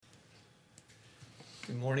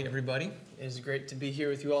Good morning, everybody. It is great to be here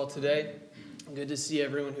with you all today. Good to see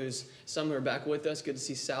everyone some who are back with us. Good to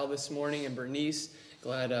see Sal this morning and Bernice.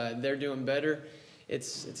 Glad they're doing better.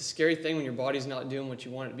 It's a scary thing when your body's not doing what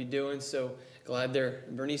you want it to be doing. So glad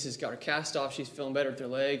Bernice has got her cast off. She's feeling better with her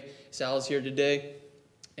leg. Sal's here today.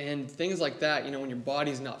 And things like that, when your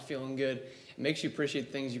body's not feeling good, it makes you appreciate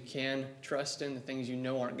the things you can trust in, the things you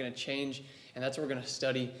know aren't going to change. And that's what we're going to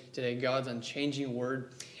study today, God's unchanging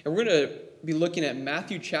word. And we're going to be looking at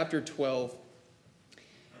Matthew chapter 12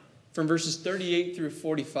 from verses 38 through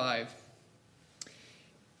 45.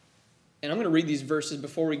 And I'm going to read these verses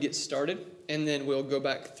before we get started, and then we'll go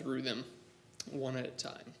back through them one at a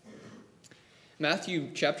time. Matthew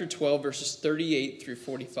chapter 12, verses 38 through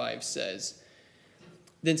 45 says,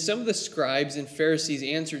 "Then some of the scribes and Pharisees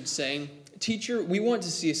answered, saying, 'Teacher, we want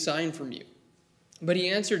to see a sign from you.' But he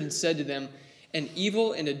answered and said to them, 'An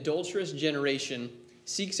evil and adulterous generation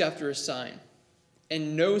seeks after a sign,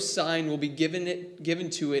 and no sign will be given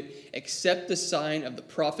to it except the sign of the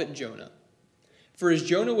prophet Jonah. For as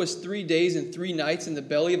Jonah was 3 days and 3 nights in the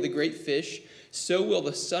belly of the great fish, so will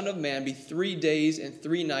the Son of Man be 3 days and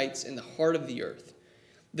 3 nights in the heart of the earth.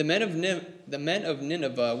 The men of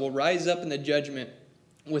Nineveh will rise up in the judgment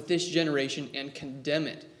with this generation and condemn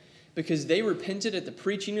it, because they repented at the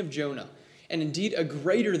preaching of Jonah. And indeed, a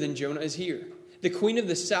greater than Jonah is here. The queen of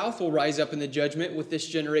the south will rise up in the judgment with this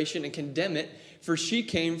generation and condemn it, for she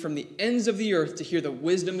came from the ends of the earth to hear the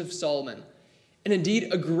wisdom of Solomon. And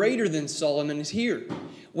indeed, a greater than Solomon is here.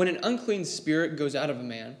 When an unclean spirit goes out of a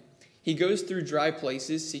man, he goes through dry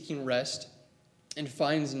places seeking rest and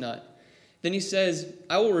finds none. Then he says,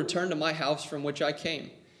 'I will return to my house from which I came.'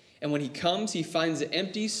 And when he comes, he finds it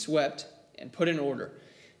empty, swept, and put in order.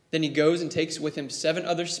 Then he goes and takes with him 7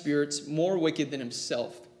 other spirits more wicked than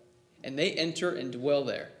himself, and they enter and dwell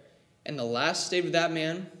there. And the last state of that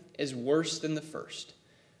man is worse than the first.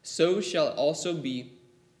 So shall it also be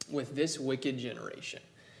with this wicked generation."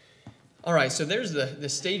 All right, so there's the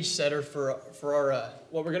stage setter for our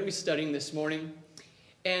what we're going to be studying this morning.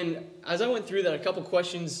 And as I went through that, a couple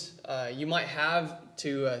questions you might have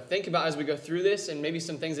to think about as we go through this, and maybe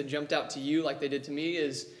some things that jumped out to you like they did to me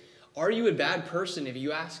is, are you a bad person if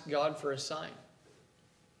you ask God for a sign?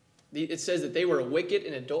 It says that they were a wicked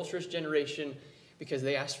and adulterous generation because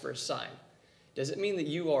they asked for a sign. Does it mean that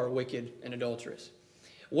you are wicked and adulterous?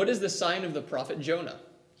 What is the sign of the prophet Jonah?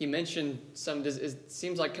 He mentioned it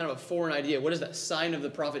seems like kind of a foreign idea. What is that sign of the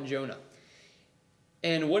prophet Jonah?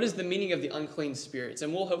 And what is the meaning of the unclean spirits?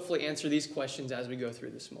 And we'll hopefully answer these questions as we go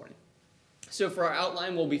through this morning. So for our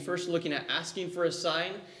outline, we'll be first looking at asking for a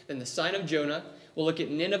sign, then the sign of Jonah. We'll look at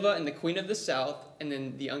Nineveh and the queen of the south, and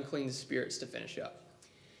then the unclean spirits to finish up.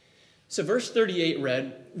 So verse 38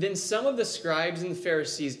 read, "Then some of the scribes and the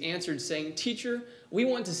Pharisees answered, saying, 'Teacher, we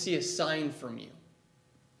want to see a sign from you.'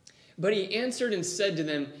 But he answered and said to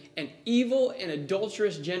them, 'An evil and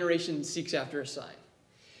adulterous generation seeks after a sign.'"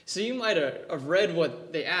 So you might have read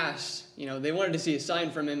what they asked. They wanted to see a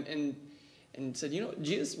sign from him and said,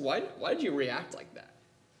 "Jesus, why did you react like that?"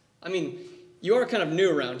 I mean, you are kind of new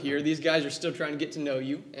around here. These guys are still trying to get to know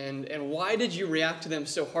you. And why did you react to them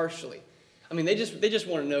so harshly? I mean, they just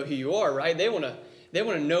want to know who you are, right? They want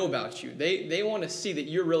to know about you. They want to see that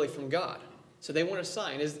you're really from God. So they want a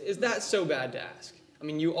sign. Is that so bad to ask? I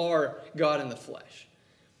mean, you are God in the flesh.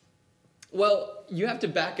 Well, you have to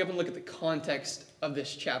back up and look at the context of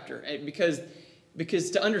this chapter. Because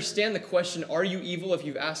to understand the question, are you evil if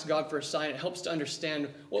you've asked God for a sign, it helps to understand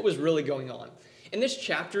what was really going on. In this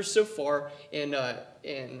chapter so far, in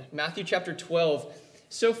Matthew chapter 12,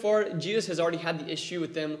 so far, Jesus has already had the issue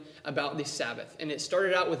with them about the Sabbath. And it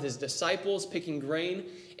started out with his disciples picking grain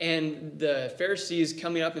and the Pharisees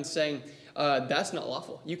coming up and saying, that's not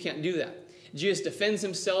lawful. You can't do that. Jesus defends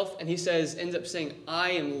himself and ends up saying,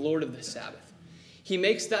 "I am Lord of the Sabbath." He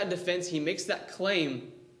makes that defense, he makes that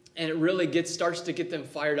claim, and it really starts to get them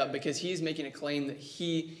fired up because he's making a claim that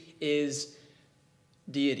he is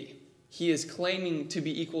deity. He is claiming to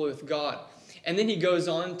be equal with God. And then he goes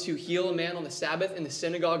on to heal a man on the Sabbath in the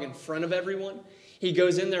synagogue in front of everyone. He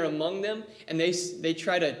goes in there among them, and they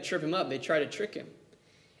try to trip him up. They try to trick him.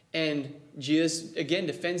 And Jesus, again,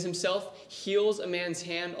 defends himself, heals a man's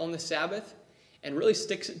hand on the Sabbath, and really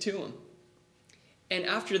sticks it to him. And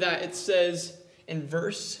after that, it says in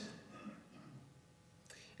verse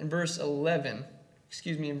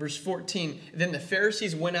 14, "Then the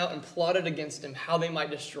Pharisees went out and plotted against him how they might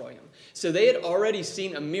destroy him." So they had already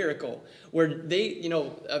seen a miracle where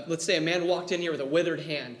let's say a man walked in here with a withered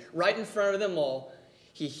hand. Right in front of them all,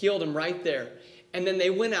 he healed him right there. And then they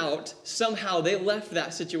went out, somehow they left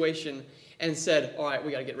that situation and said, "All right,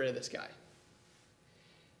 we got to get rid of this guy."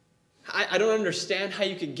 I don't understand how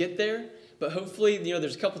you could get there, but hopefully,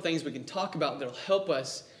 there's a couple things we can talk about that'll help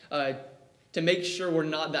us to make sure we're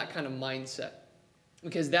not that kind of mindset.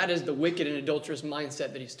 Because that is the wicked and adulterous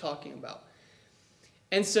mindset that he's talking about.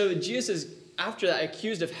 And so Jesus is, after that,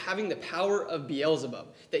 accused of having the power of Beelzebub,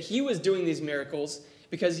 that he was doing these miracles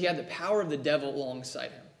because he had the power of the devil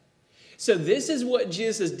alongside him. So this is what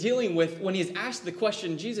Jesus is dealing with when he's asked the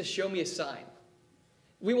question, Jesus, show me a sign.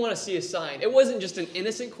 We want to see a sign. It wasn't just an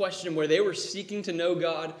innocent question where they were seeking to know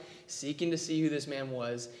God, seeking to see who this man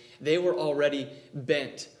was. They were already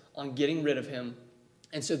bent on getting rid of him.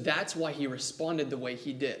 And so that's why he responded the way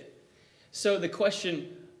he did. So the question,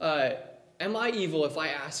 am I evil if I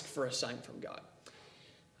ask for a sign from God?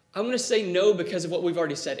 I'm going to say no because of what we've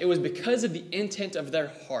already said. It was because of the intent of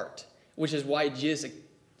their heart, which is why Jesus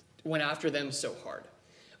went after them so hard.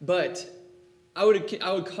 But I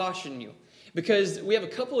would caution you, because we have a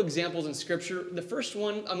couple examples in Scripture. The first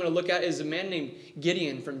one I'm going to look at is a man named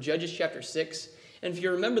Gideon from Judges chapter 6. And if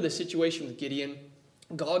you remember the situation with Gideon,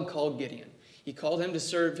 God called Gideon. He called him to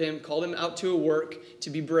serve him, called him out to a work,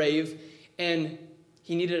 to be brave, and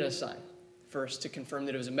he needed a sign first to confirm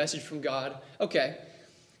that it was a message from God. Okay,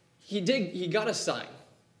 he got a sign.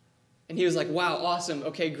 And he was like, wow, awesome,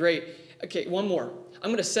 okay, great. Okay, one more. I'm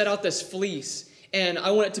going to set out this fleece, and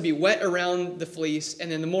I want it to be wet around the fleece,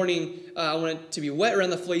 and in the morning, I want it to be wet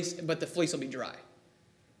around the fleece, but the fleece will be dry.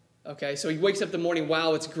 Okay, so he wakes up in the morning,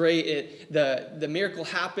 wow, it's great. The miracle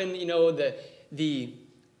happened,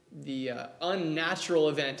 the unnatural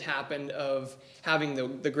event happened of having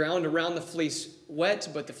the ground around the fleece wet,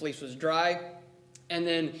 but the fleece was dry. And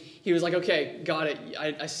then he was like, okay, got it,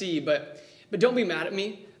 I see, but don't be mad at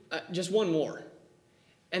me, just one more.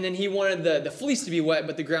 And then he wanted the fleece to be wet,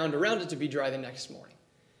 but the ground around it to be dry the next morning.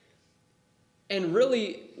 And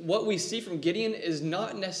really, what we see from Gideon is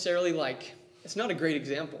not necessarily it's not a great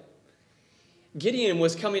example. Gideon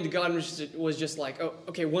was coming to God and was just like, oh,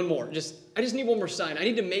 okay, one more. I just need one more sign. I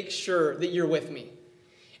need to make sure that you're with me.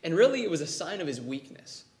 And really, it was a sign of his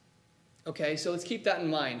weakness. Okay, so let's keep that in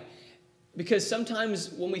mind. Because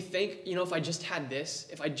sometimes when we think, if I just had this,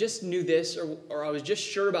 if I just knew this, or I was just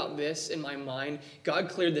sure about this in my mind, God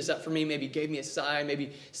cleared this up for me, maybe gave me a sign,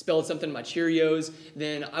 maybe spelled something in my Cheerios,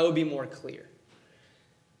 then I would be more clear.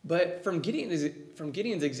 But from Gideon's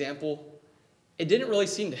example, it didn't really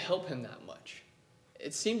seem to help him that much.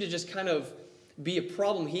 It seemed to just kind of be a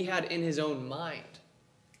problem he had in his own mind.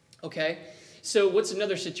 Okay? So what's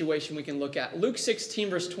another situation we can look at? Luke 16,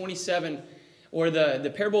 verse 27, or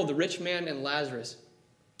the parable of the rich man and Lazarus.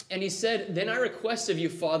 And he said, then I request of you,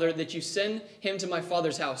 Father, that you send him to my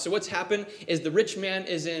father's house. So what's happened is the rich man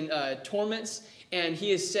is in torments, and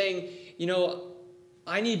he is saying,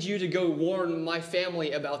 I need you to go warn my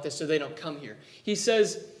family about this so they don't come here. He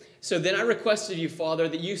says, so then I request of you, Father,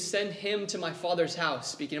 that you send him to my father's house,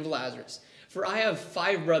 speaking of Lazarus. For I have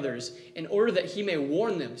 5 brothers, in order that he may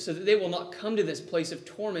warn them, so that they will not come to this place of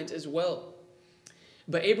torment as well.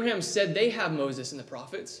 But Abraham said, they have Moses and the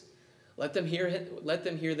prophets. Let them hear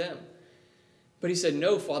them. But he said,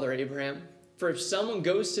 no, Father Abraham, for if someone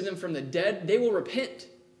goes to them from the dead, they will repent.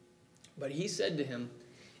 But he said to him,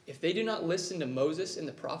 if they do not listen to Moses and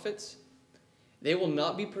the prophets, they will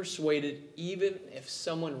not be persuaded even if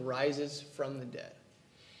someone rises from the dead.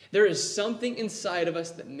 There is something inside of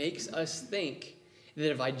us that makes us think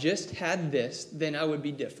that if I just had this, then I would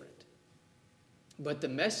be different. But the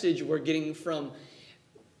message we're getting from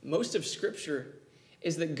most of Scripture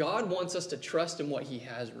is that God wants us to trust in what he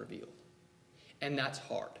has revealed. And that's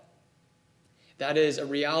hard. That is a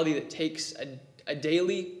reality that takes a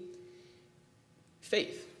daily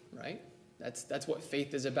faith, right? That's what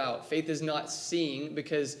faith is about. Faith is not seeing,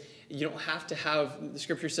 because you don't have to have, the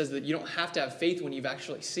Scripture says that you don't have to have faith when you've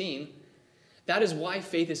actually seen. That is why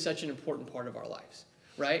faith is such an important part of our lives,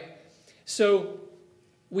 right? So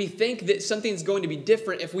we think that something's going to be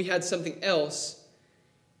different if we had something else,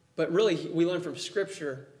 but really we learn from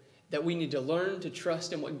Scripture that we need to learn to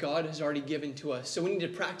trust in what God has already given to us. So we need to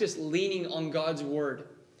practice leaning on God's word.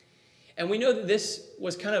 And we know that this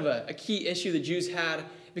was kind of a key issue the Jews had,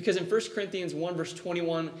 because in 1 Corinthians 1, verse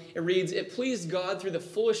 21, it reads, it pleased God through the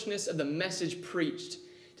foolishness of the message preached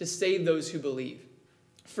to save those who believe.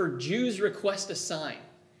 For Jews request a sign.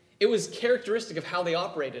 It was characteristic of how they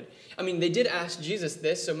operated. I mean, they did ask Jesus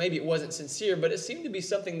this, so maybe it wasn't sincere, but it seemed to be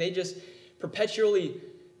something they just perpetually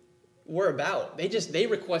were about. They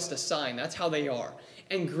request a sign. That's how they are.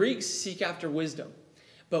 And Greeks seek after wisdom.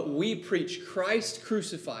 But we preach Christ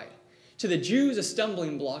crucified. To the Jews a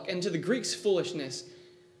stumbling block, and to the Greeks foolishness.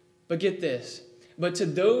 But get this, but to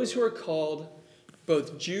those who are called,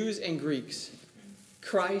 both Jews and Greeks,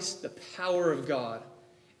 Christ, the power of God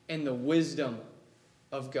and the wisdom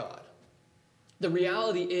of God. The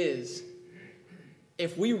reality is,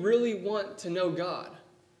 if we really want to know God,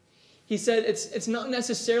 he said it's not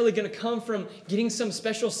necessarily going to come from getting some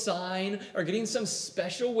special sign or getting some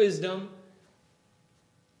special wisdom.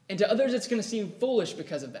 And to others, it's going to seem foolish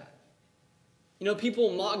because of that. You know,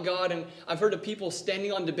 people mock God, and I've heard of people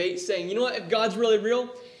standing on debate saying, you know what, if God's really real,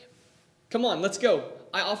 come on, let's go.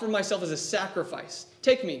 I offer myself as a sacrifice.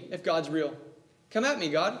 Take me if God's real. Come at me,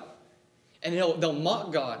 God. And they'll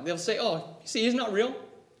mock God. They'll say, oh, see, he's not real.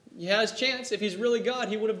 He has a chance. If he's really God,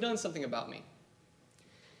 he would have done something about me.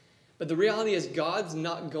 But the reality is God's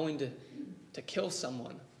not going to kill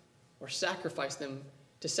someone or sacrifice them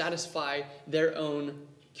to satisfy their own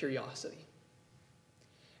curiosity.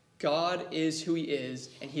 God is who he is,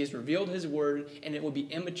 and he has revealed his word, and it would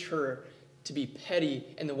be immature to be petty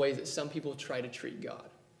in the ways that some people try to treat God.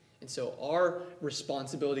 And so our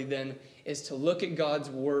responsibility then is to look at God's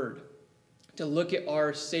word, to look at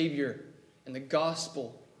our Savior and the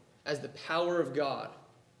gospel as the power of God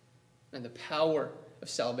and the power of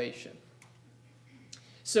salvation.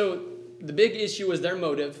 So the big issue was their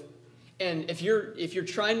motive. And if you're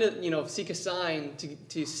trying to seek a sign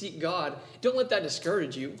to seek God, don't let that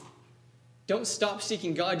discourage you. Don't stop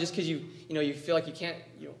seeking God just because you feel like you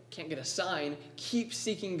can't get a sign. Keep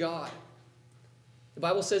seeking God. The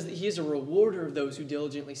Bible says that he is a rewarder of those who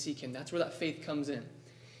diligently seek him. That's where that faith comes in.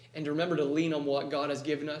 And to remember to lean on what God has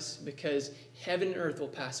given us, because heaven and earth will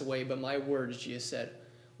pass away, but my word, as Jesus said,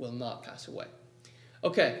 will not pass away.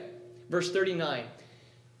 Okay, verse 39.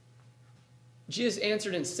 Jesus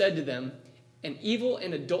answered and said to them, an evil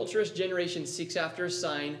and adulterous generation seeks after a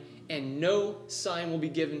sign, and no sign will be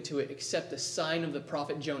given to it except the sign of the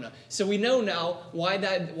prophet Jonah. So we know now why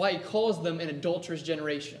he calls them an adulterous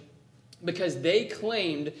generation. Because they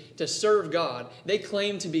claimed to serve God. They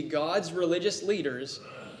claimed to be God's religious leaders.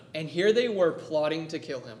 And here they were plotting to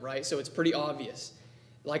kill him, right? So it's pretty obvious.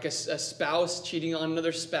 Like a spouse cheating on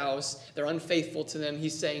another spouse. They're unfaithful to them.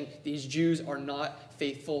 He's saying, these Jews are not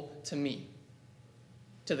faithful to me.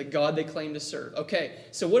 To the God they claim to serve. Okay,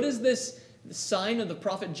 so what is this the sign of the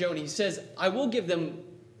prophet Jonah? He says, I will give them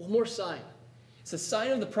one more sign. It's the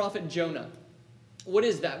sign of the prophet Jonah. What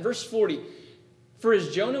is that? Verse 40. For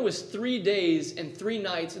as Jonah was 3 days and 3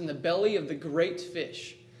 nights in the belly of the great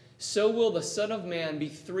fish, so will the Son of Man be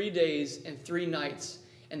 3 days and 3 nights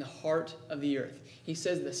in the heart of the earth. He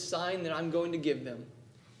says the sign that I'm going to give them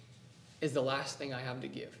is the last thing I have to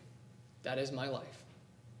give. That is my life.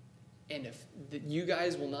 And if you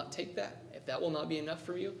guys will not take that, if that will not be enough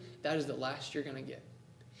for you, that is the last you're going to get.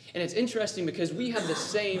 And it's interesting because we have the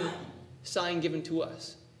same sign given to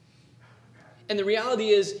us. And the reality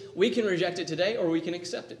is we can reject it today or we can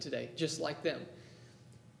accept it today, just like them.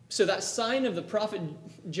 So that sign of the prophet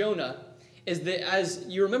Jonah is that, as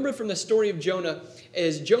you remember from the story of Jonah,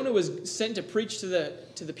 as Jonah was sent to preach to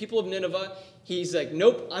the people of Nineveh, he's like,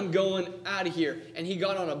 nope, I'm going out of here. And he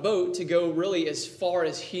got on a boat to go really as far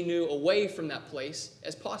as he knew away from that place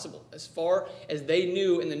as possible. As far as they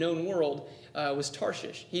knew in the known world was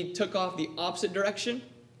Tarshish. He took off the opposite direction.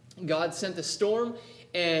 God sent the storm,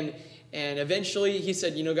 and eventually he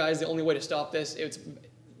said, guys, the only way to stop this,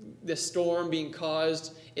 this storm being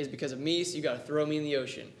caused is because of me, so you got to throw me in the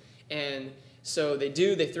ocean. And so they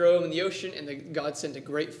throw him in the ocean, and God sent a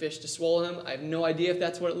great fish to swallow him. I have no idea if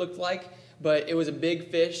that's what it looked like, but it was a big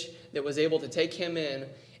fish that was able to take him in.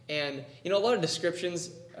 And, a lot of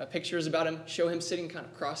descriptions, pictures about him, show him sitting kind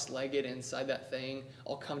of cross-legged inside that thing,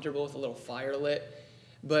 all comfortable with a little fire lit.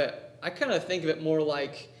 But I kind of think of it more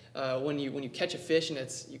like when you catch a fish and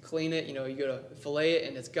you clean it, you go to fillet it,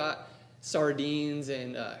 and it's got sardines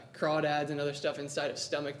and crawdads and other stuff inside its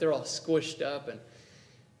stomach. They're all squished up, and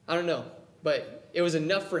I don't know. But it was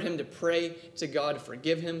enough for him to pray to God to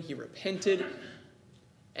forgive him. He repented,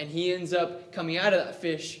 and he ends up coming out of that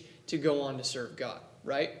fish to go on to serve God,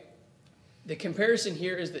 right? The comparison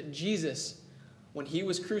here is that Jesus, when he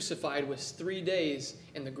was crucified, was 3 days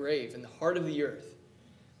in the grave, in the heart of the earth.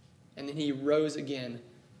 And then he rose again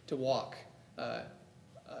to walk, and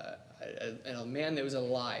a man that was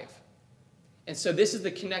alive. And so this is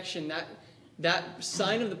the connection, that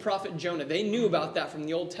sign of the prophet Jonah. They knew about that from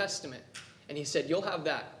the Old Testament. And he said, you'll have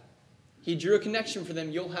that. He drew a connection for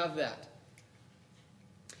them. You'll have that.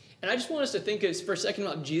 And I just want us to think for a second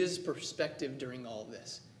about Jesus' perspective during all of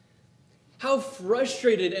this. How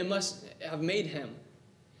frustrated it must have made him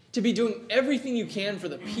to be doing everything you can for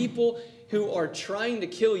the people who are trying to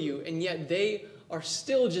kill you, and yet they are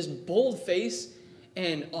still just bold-faced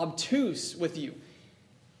and obtuse with you.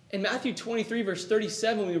 In Matthew 23, verse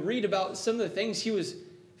 37, we read about some of the things he was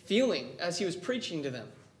feeling as he was preaching to them.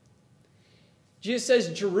 Jesus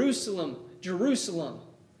says, Jerusalem, Jerusalem,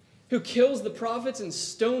 who kills the prophets and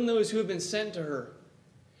stone those who have been sent to her.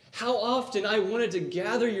 How often I wanted to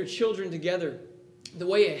gather your children together, the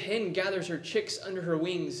way a hen gathers her chicks under her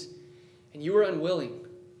wings, and you were unwilling.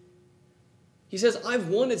 He says, I've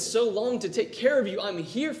wanted so long to take care of you. I'm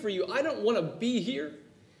here for you. I don't want to be here.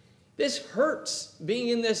 This hurts, being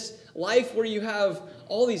in this life where you have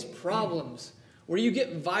all these problems, where you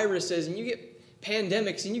get viruses and you get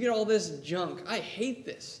pandemics and you get all this junk. I hate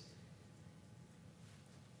this.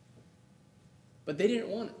 But they didn't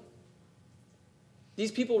want it.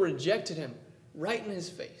 These people rejected him right in his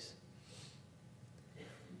face.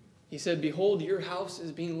 He said, behold, your house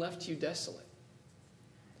is being left to you desolate.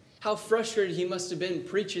 How frustrated he must have been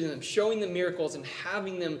preaching to them, showing them miracles, and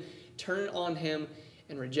having them turn on him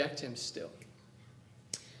and reject him still.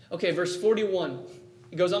 Okay, verse 41.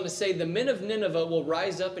 It goes on to say, the men of Nineveh will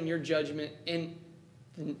rise up in your judgment, and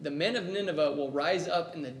the men of Nineveh will rise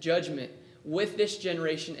up in the judgment with this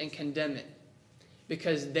generation and condemn it,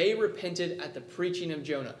 because they repented at the preaching of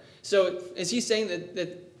Jonah. So is he saying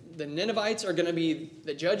that the Ninevites are going to be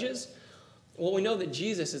the judges? Well, we know that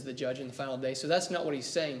Jesus is the judge in the final day, so that's not what he's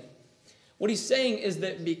saying. What he's saying is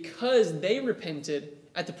that because they repented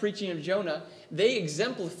at the preaching of Jonah, they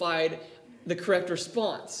exemplified the correct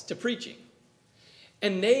response to preaching.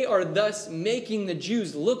 And they are thus making the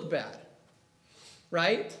Jews look bad,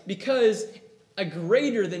 right? Because a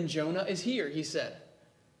greater than Jonah is here, he said.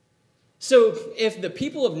 So if the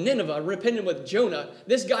people of Nineveh repented with Jonah,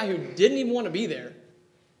 this guy who didn't even want to be there,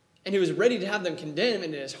 and he was ready to have them condemned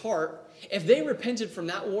in his heart, if they repented from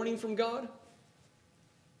that warning from God,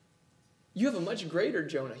 you have a much greater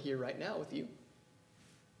Jonah here right now with you.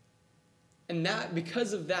 And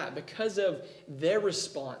because of their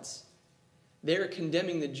response, they're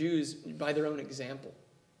condemning the Jews by their own example,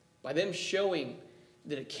 by them showing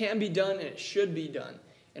that it can be done and it should be done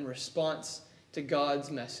in response to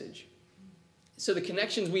God's message. So the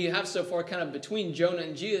connections we have so far kind of between Jonah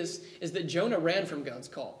and Jesus is that Jonah ran from God's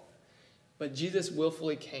call, but Jesus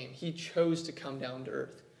willfully came. He chose to come down to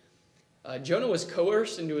earth. Jonah was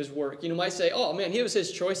coerced into his work. You might say, oh man, it was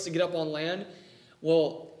his choice to get up on land.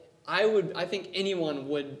 Well, I think anyone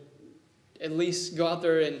would at least go out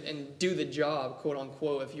there and do the job, quote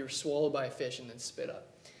unquote, if you're swallowed by a fish and then spit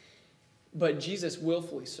up. But Jesus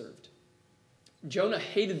willfully served. Jonah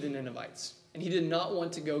hated the Ninevites, and he did not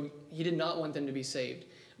want them to be saved.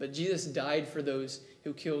 But Jesus died for those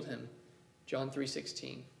who killed him. John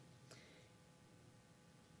 3:16.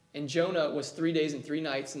 And Jonah was 3 days and 3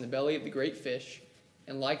 nights in the belly of the great fish,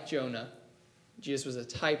 and like Jonah, Jesus was a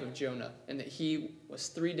type of Jonah, and that he was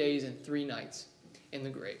 3 days and 3 nights in the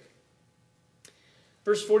grave.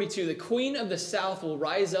 Verse 42, the queen of the south will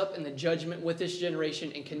rise up in the judgment with this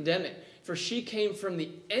generation and condemn it, for she came from the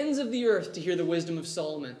ends of the earth to hear the wisdom of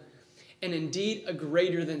Solomon. And indeed, a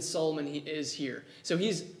greater than Solomon he is here. So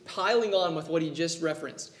he's piling on with what he just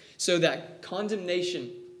referenced. So that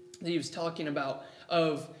condemnation that he was talking about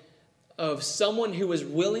of someone who was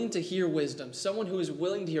willing to hear wisdom, someone who is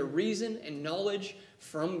willing to hear reason and knowledge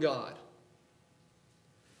from God.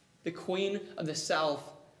 The queen of the south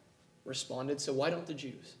responded, so why don't the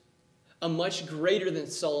Jews? A much greater than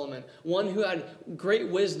Solomon. One who had great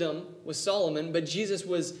wisdom was Solomon, but Jesus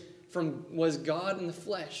was God in the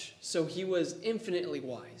flesh, so he was infinitely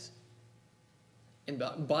wise. And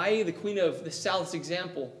by the queen of the south's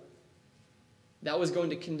example, that was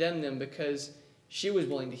going to condemn them because she was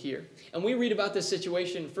willing to hear. And we read about this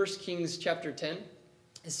situation in 1 Kings chapter 10.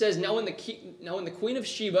 It says, Now when the queen of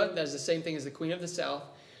Sheba, that is the same thing as the queen of the south,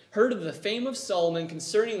 heard of the fame of Solomon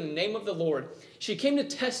concerning the name of the Lord, she came to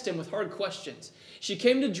test him with hard questions. She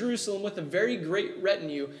came to Jerusalem with a very great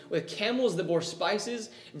retinue, with camels that bore spices,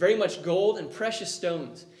 very much gold, and precious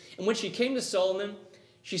stones. And when she came to Solomon,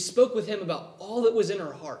 she spoke with him about all that was in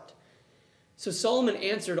her heart. So Solomon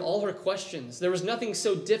answered all her questions. There was nothing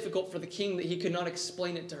so difficult for the king that he could not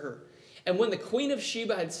explain it to her. And when the queen of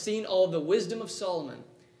Sheba had seen all the wisdom of Solomon,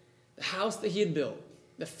 the house that he had built,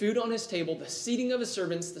 the food on his table, the seating of his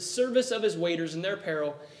servants, the service of his waiters and their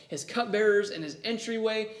apparel, his cupbearers, and his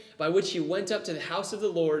entryway by which he went up to the house of the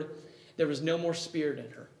Lord, there was no more spirit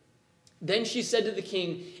in her. Then she said to the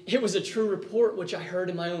king, It was a true report which I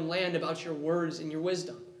heard in my own land about your words and your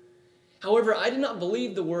wisdom. However, I did not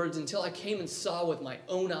believe the words until I came and saw with my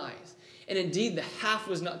own eyes. And indeed, the half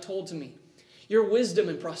was not told to me. Your wisdom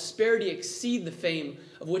and prosperity exceed the fame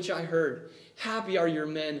of which I heard. Happy are your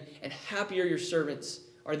men, and happy are your servants.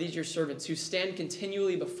 Are these your servants who stand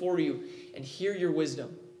continually before you and hear your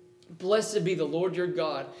wisdom? Blessed be the Lord your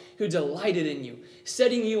God, who delighted in you,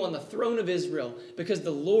 setting you on the throne of Israel, because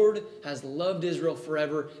the Lord has loved Israel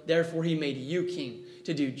forever. Therefore he made you king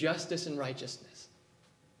to do justice and righteousness.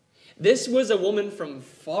 This was a woman from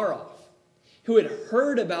far off who had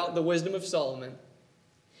heard about the wisdom of Solomon.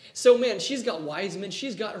 So man, she's got wise men.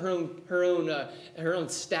 She's got her own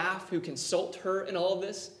staff who consult her in all of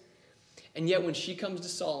this. And yet when she comes to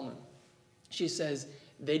Solomon, she says,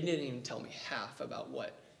 they didn't even tell me half about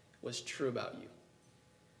what was true about you.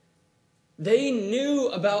 They knew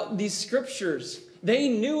about these scriptures. They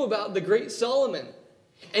knew about the great Solomon.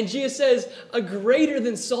 And Jesus says, a greater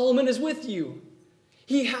than Solomon is with you.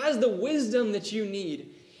 He has the wisdom that you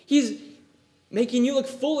need. He's making you look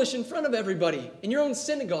foolish in front of everybody in your own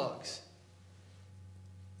synagogues.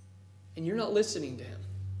 And you're not listening to him.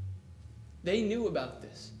 They knew about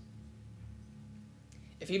this.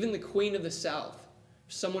 If even the queen of the south,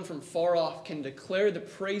 someone from far off, can declare the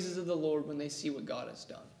praises of the Lord when they see what God has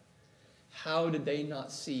done, how did they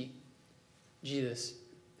not see Jesus,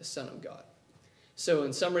 the Son of God? So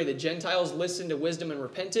in summary, the Gentiles listened to wisdom and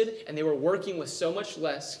repented, and they were working with so much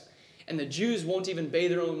less. And the Jews won't even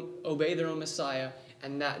obey their own Messiah,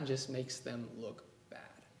 and that just makes them look bad.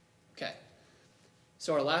 Okay,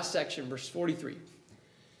 so our last section, verse 43.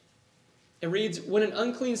 It reads, when an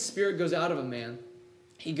unclean spirit goes out of a man,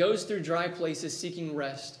 he goes through dry places seeking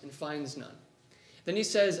rest and finds none. Then he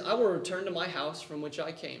says, I will return to my house from which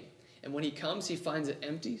I came. And when he comes, he finds it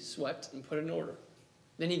empty, swept, and put in order.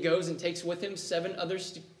 Then he goes and takes with him 7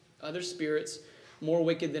 other spirits more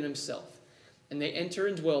wicked than himself. And they enter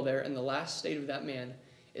and dwell there, and the last state of that man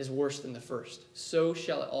is worse than the first. So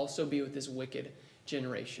shall it also be with this wicked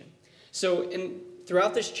generation. So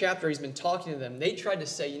throughout this chapter, he's been talking to them. They tried to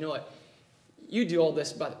say, you know what? You do all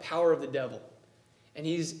this by the power of the devil. And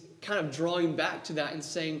he's kind of drawing back to that and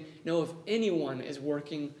saying, no, if anyone is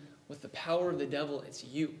working with the power of the devil, it's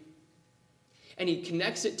you. And he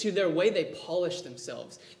connects it to their way they polish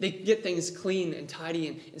themselves. They get things clean and tidy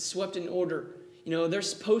and swept in order. You know, they're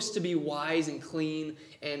supposed to be wise and clean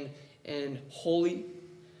and holy.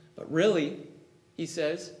 But really, he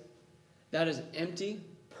says, that is empty,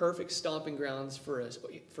 perfect stomping grounds for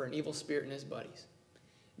an evil spirit and his buddies.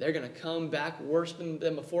 They're going to come back worse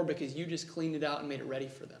than before because you just cleaned it out and made it ready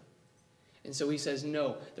for them. And so he says,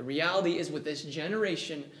 no, the reality is with this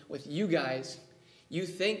generation, with you guys, you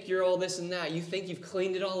think you're all this and that. You think you've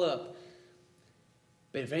cleaned it all up.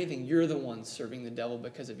 But if anything, you're the one serving the devil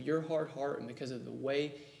because of your hard heart and because of the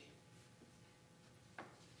way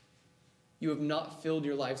you have not filled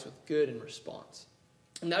your lives with good and response.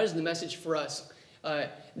 And that is the message for us.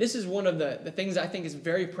 This is one of the things I think is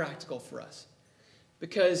very practical for us.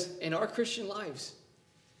 Because in our Christian lives,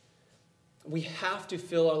 we have to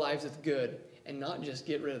fill our lives with good and not just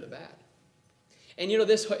get rid of the bad. And you know,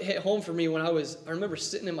 this hit home for me when I remember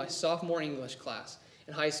sitting in my sophomore English class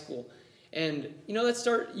in high school. And you know,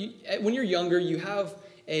 when you're younger, you have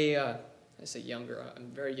I say younger, I'm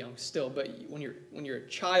very young still, but when you're a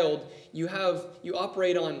child, you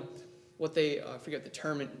operate on what I forget the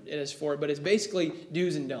term it is for it, but it's basically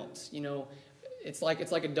do's and don'ts. You know, it's like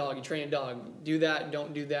a dog. You train a dog. Do that,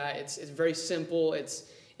 don't do that. It's very simple.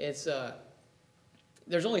 There's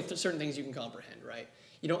only certain things you can comprehend, right?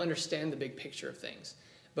 You don't understand the big picture of things.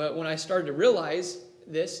 But when I started to realize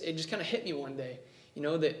this, it just kind of hit me one day, you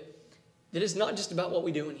know, that it's not just about what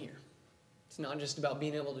we do in here. It's not just about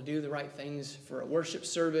being able to do the right things for a worship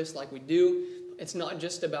service like we do. It's not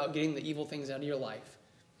just about getting the evil things out of your life.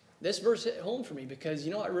 This verse hit home for me because,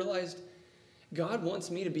 you know, I realized God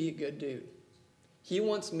wants me to be a good dude. He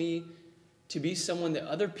wants me to be someone that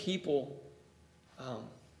other people,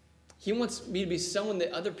 he wants me to be someone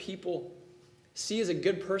that other people see as a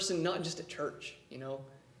good person, not just at church, you know.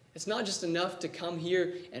 It's not just enough to come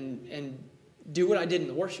here and do what I did in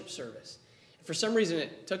the worship service. For some reason,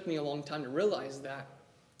 it took me a long time to realize that.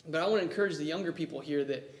 But I want to encourage the younger people here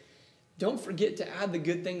that don't forget to add the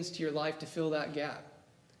good things to your life to fill that gap.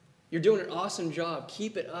 You're doing an awesome job.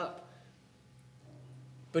 Keep it up.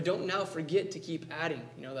 But don't now forget to keep adding.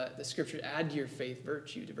 You know, that the scripture, add to your faith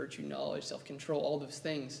virtue, to virtue knowledge, self-control, all those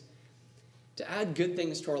things. To add good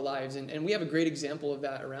things to our lives. And we have a great example of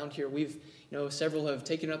that around here. Several have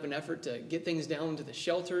taken up an effort to get things down to the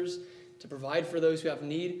shelters, to provide for those who have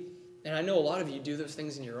need. And I know a lot of you do those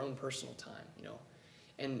things in your own personal time, you know.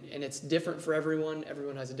 And it's different for everyone.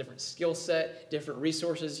 Everyone has a different skill set, different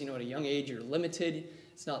resources. You know, at a young age, you're limited.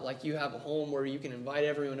 It's not like you have a home where you can invite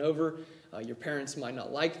everyone over. Your parents might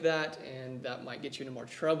not like that, and that might get you into more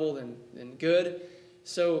trouble than good.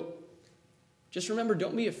 So just remember,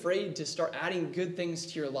 don't be afraid to start adding good things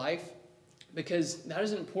to your life, because that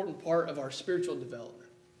is an important part of our spiritual development.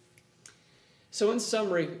 So in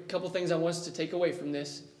summary, a couple things I want us to take away from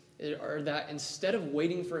this are that instead of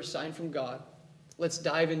waiting for a sign from God, let's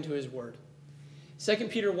dive into his word. 2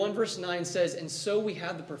 Peter 1 verse 9 says, "And so we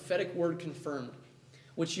have the prophetic word confirmed,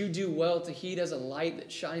 which you do well to heed as a light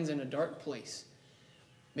that shines in a dark place."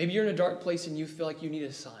 Maybe you're in a dark place and you feel like you need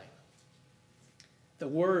a sign. The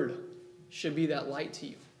word should be that light to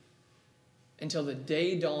you until the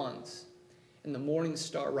day dawns and the morning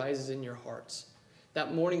star rises in your hearts.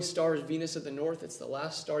 That morning star is Venus of the north. It's the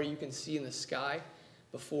last star you can see in the sky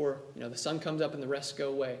before the sun comes up and the rest go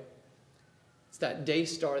away. It's that day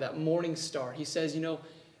star, that morning star. He says,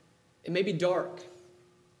 it may be dark.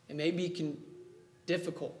 It may be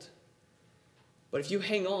difficult. But if you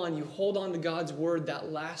hang on, you hold on to God's word,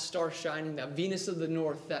 that last star shining, that Venus of the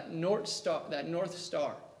north, that north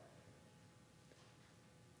star,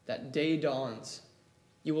 that day dawns,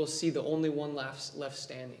 you will see the only one left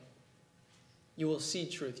standing. You will see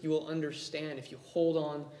truth. You will understand if you hold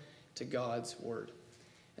on to God's word.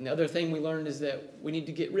 And the other thing we learned is that we need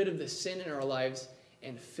to get rid of the sin in our lives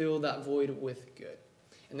and fill that void with good.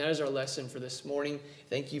 And that is our lesson for this morning.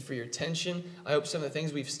 Thank you for your attention. I hope some of the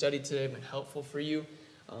things we've studied today have been helpful for you.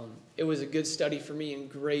 It was a good study for me and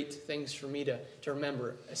great things for me to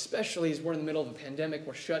remember, especially as we're in the middle of a pandemic,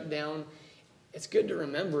 we're shut down. It's good to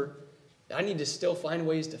remember that I need to still find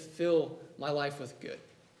ways to fill my life with good.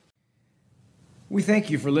 We thank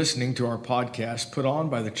you for listening to our podcast put on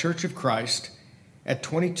by the Church of Christ at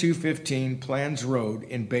 2215 Plans Road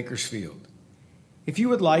in Bakersfield. If you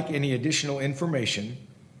would like any additional information,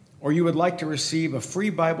 or you would like to receive a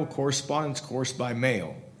free Bible correspondence course by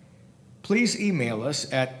mail, please email us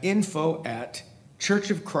at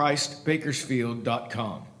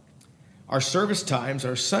info@churchofchristbakersfield.com. Our service times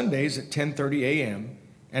are Sundays at 10:30 a.m.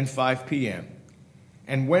 and 5 p.m.,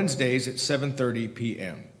 and Wednesdays at 7:30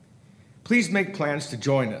 p.m. Please make plans to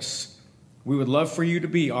join us. We would love for you to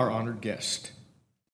be our honored guest.